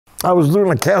I was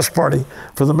doing a cast party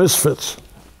for the Misfits.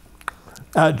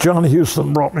 John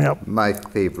Huston brought me up. My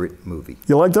favorite movie.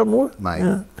 You like that movie?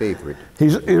 My favorite.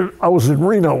 I was in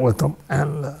Reno with him,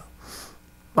 and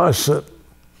I said,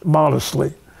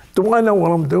 modestly, do I know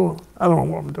what I'm doing? I don't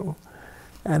know what I'm doing.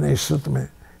 And he said to me,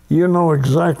 you know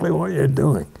exactly what you're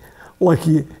doing. Like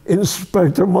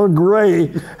Inspector Monroe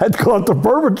had caught the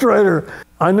perpetrator.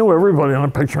 I knew everybody on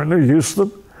the picture. I knew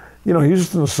Houston. You know,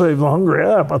 Houston saved the Hungry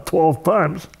Eye about 12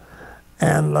 times.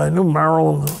 And I knew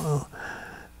Marilyn.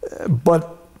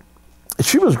 But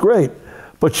she was great.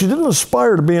 But she didn't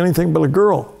aspire to be anything but a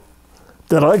girl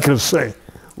that I could say.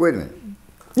 Wait a minute.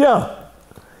 Yeah,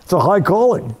 it's a high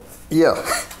calling. Yeah.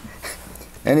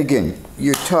 And again,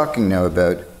 you're talking now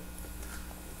about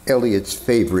Elliot's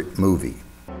favorite movie.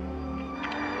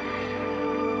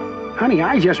 Honey,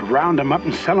 I just round them up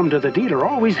and sell them to the dealer,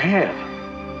 always have.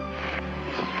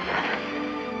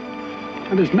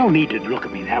 And there's no need to look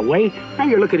at me that way. Now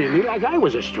you're looking at me like I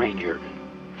was a stranger.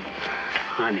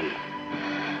 Honey.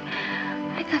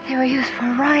 I thought they were used for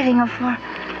riding or for...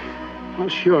 Well,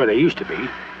 sure, they used to be.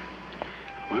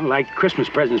 Well, like Christmas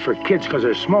presents for kids, because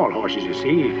they're small horses, you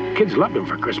see. Kids loved them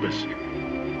for Christmas.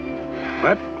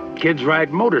 But kids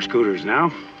ride motor scooters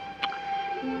now.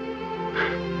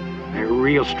 They're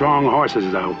real strong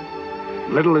horses, though.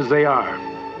 Little as they are.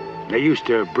 They used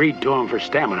to breed to them for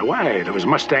stamina. Why? There was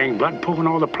Mustang blood pulling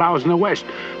all the plows in the West.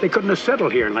 They couldn't have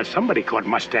settled here unless somebody caught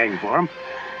Mustang for them.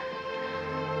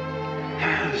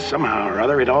 Somehow or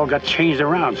other, it all got changed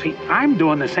around. See, I'm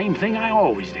doing the same thing I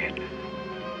always did.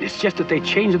 It's just that they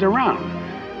changed it around.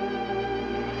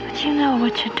 But you know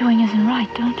what you're doing isn't right,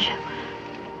 don't you?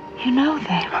 You know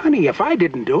that. Honey, if I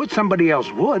didn't do it, somebody else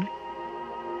would.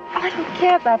 I don't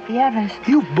care about the others.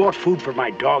 You've bought food for my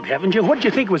dog, haven't you? What do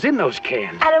you think was in those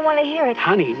cans? I don't want to hear it.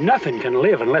 Honey, nothing can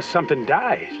live unless something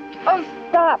dies. Oh,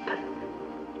 stop.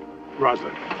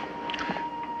 Rosalind,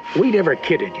 we never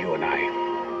kidded, you and I.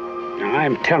 Now,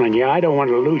 I'm telling you, I don't want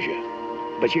to lose you.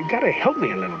 But you gotta help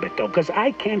me a little bit, though, because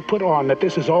I can't put on that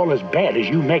this is all as bad as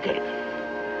you make it.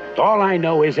 All I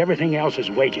know is everything else is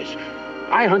wages.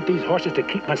 I hunt these horses to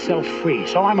keep myself free,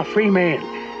 so I'm a free man.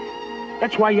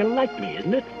 That's why you like me,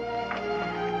 isn't it?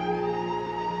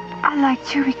 I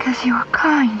liked you because you were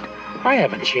kind. I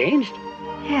haven't changed.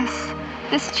 Yes,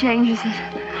 this changes it.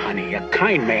 Honey, a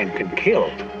kind man can kill.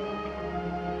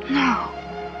 No,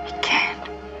 he can't.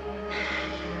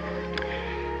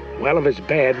 Well, if it's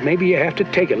bad, maybe you have to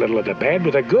take a little of the bad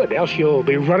with the good, else you'll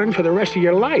be running for the rest of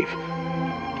your life.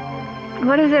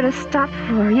 What is there to stop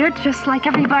for? You're just like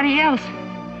everybody else.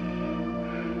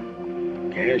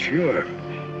 Yeah, sure.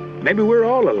 Maybe we're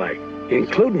all alike,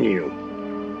 including you.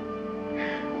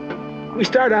 We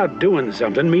start out doing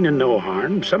something, meaning no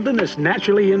harm, something that's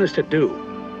naturally in us to do.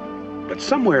 But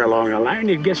somewhere along the line,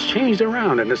 it gets changed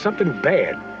around into something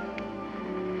bad.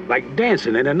 Like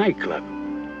dancing in a nightclub.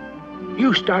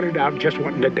 You started out just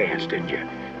wanting to dance, didn't you?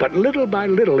 But little by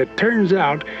little, it turns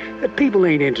out that people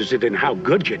ain't interested in how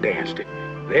good you danced it.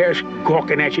 They're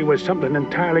gawking at you with something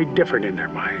entirely different in their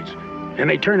minds. And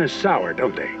they turn us sour,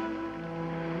 don't they?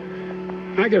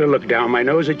 I gotta look down my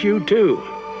nose at you, too.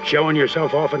 Showing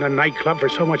yourself off in a nightclub for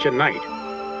so much a night.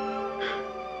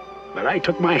 But I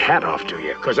took my hat off to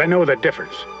you, because I know the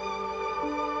difference.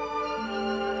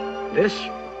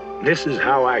 This is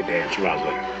how I dance,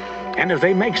 Rosalind. And if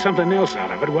they make something else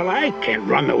out of it, well, I can't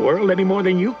run the world any more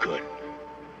than you could.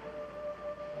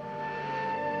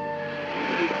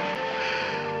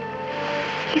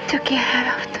 You took your hat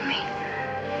off to me.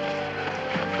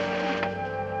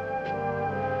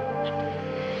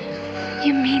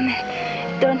 You mean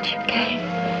it, don't you, Kay?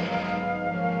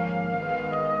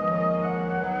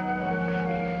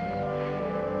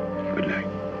 Good night.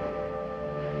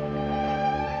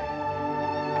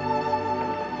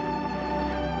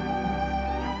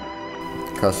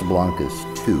 Casablanca's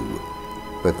 2,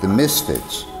 but The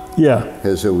Misfits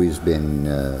has always been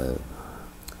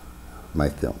my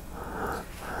film.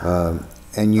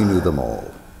 And you knew them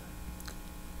all.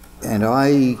 And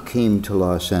I came to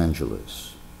Los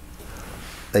Angeles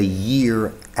a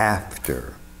year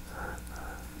after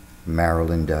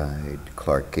Marilyn died,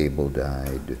 Clark Gable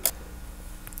died.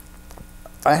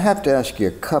 I have to ask you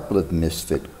a couple of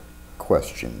misfit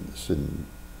questions, and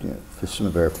for some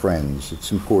of our friends,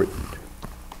 it's important.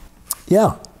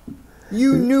 Yeah.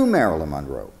 You knew Marilyn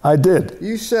Monroe. I did.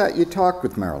 You talked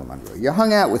with Marilyn Monroe. You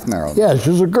hung out with Marilyn. Yeah, she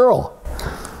was a girl.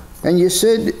 And you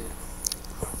said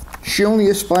she only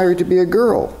aspired to be a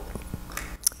girl.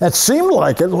 That seemed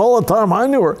like it, and all the time I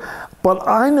knew her. But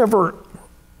I never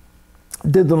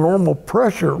did the normal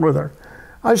pressure with her.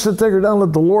 I used to take her down to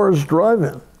Dolores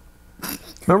Drive-In.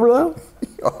 Remember that?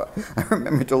 I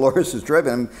remember Dolores'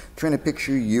 Drive-In. I'm trying to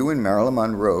picture you and Marilyn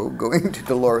Monroe going to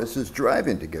Dolores'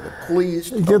 Drive-In together. Please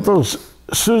tell Get me. those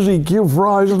Suzy Q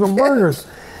fries and the burgers.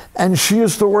 And she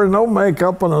used to wear no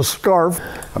makeup and a scarf.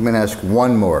 I'm going to ask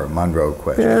one more Monroe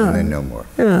question, and then no more.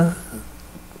 Yeah.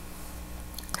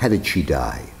 How did she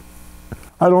die?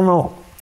 I don't know.